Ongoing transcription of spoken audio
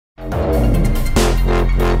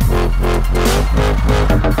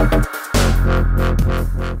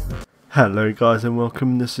Hello guys and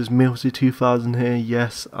welcome, this is Milsy2000 here.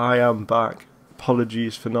 Yes, I am back.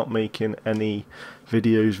 Apologies for not making any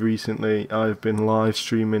videos recently. I've been live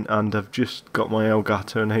streaming and I've just got my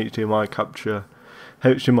Elgato and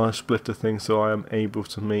HDMI splitter thing, so I am able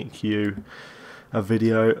to make you a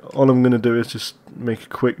video. All I'm going to do is just make a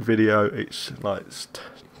quick video. It's like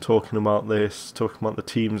talking about the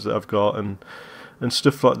teams that I've got and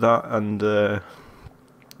stuff like that, and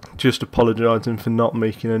just apologising for not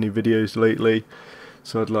making any videos lately.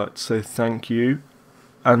 So I'd like to say thank you,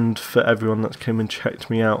 and for everyone that's come and checked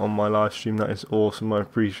me out on my live stream. That is awesome, I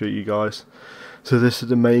appreciate you guys. So this is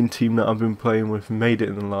the main team that I've been playing with, made it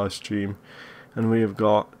in the live stream, and we have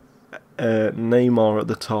got Neymar at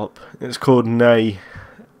the top. It's called Ney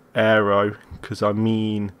Aero because I'm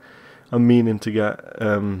meaning to get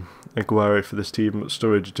Aguero for this team, but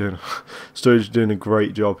Sturridge is doing a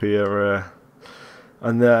great job here.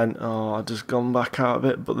 And then, I've just gone back out of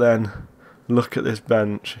it, but then, look at this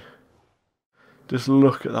bench. Just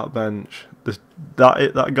look at that bench.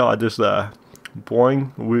 That guy just there.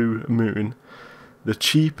 Boing, Woo, Moon. The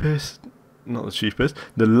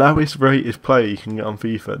lowest rated player you can get on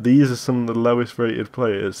FIFA. These are some of the lowest rated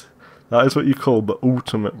players. That is what you call the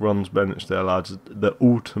ultimate bronze bench there, lads. The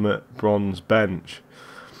ultimate bronze bench.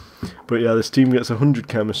 But yeah, this team gets 100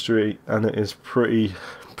 chemistry, and it is pretty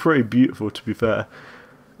beautiful, to be fair.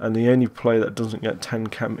 And the only player that doesn't get 10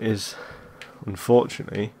 chem is,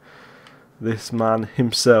 unfortunately, this man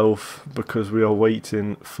himself, because we are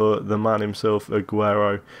waiting for the man himself,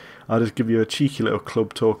 Aguero. I'll just give you a cheeky little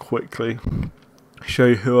club tour quickly, show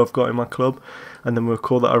you who I've got in my club, and then we'll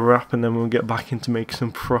call that a wrap, and then we'll get back into making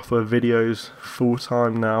some proper videos full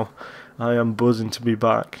time now. I am buzzing to be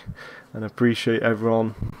back, and appreciate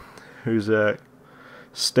everyone who's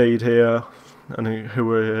stayed here and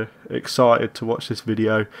who are excited to watch this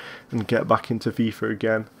video and get back into FIFA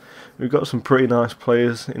again. We've got some pretty nice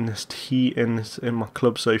players in this in my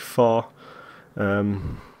club so far.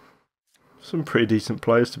 Some pretty decent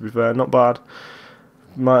players, to be fair, not bad.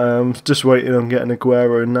 Just waiting on getting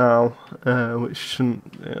Aguero now, which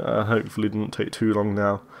shouldn't, hopefully didn't take too long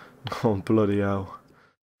now. Oh bloody hell!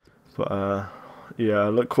 But yeah,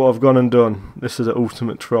 look what I've gone and done. This is an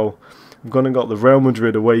ultimate troll. I've gone and got the Real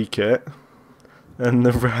Madrid away kit and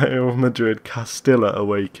the Real Madrid Castilla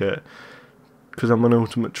away kit, because I'm an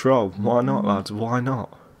ultimate troll. Why not, lads? Why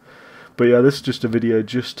not? But yeah, this is just a video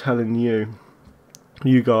just telling you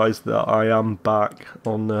guys that I am back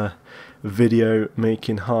on the video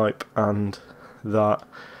making hype, and that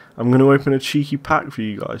I'm going to open a cheeky pack for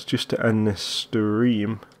you guys just to end this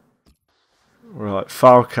stream. Right,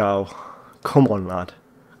 Falcao. Come on, lad.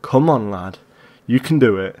 Come on, lad. You can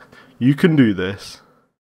do it. You can do this.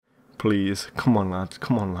 Please, come on, lad.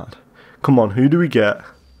 Come on, lad. Come on, who do we get?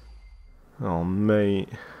 Oh, mate.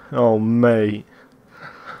 Oh, mate.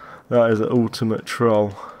 That is the ultimate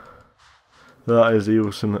troll. That is the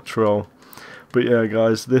ultimate troll. But yeah,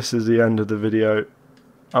 guys, this is the end of the video.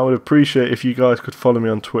 I would appreciate if you guys could follow me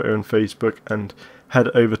on Twitter and Facebook, and head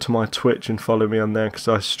over to my Twitch and follow me on there, because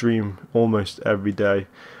I stream almost every day,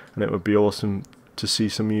 and it would be awesome to see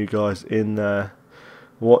some of you guys in there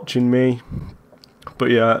watching me.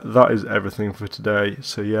 But yeah, that is everything for today.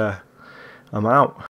 So yeah, I'm out.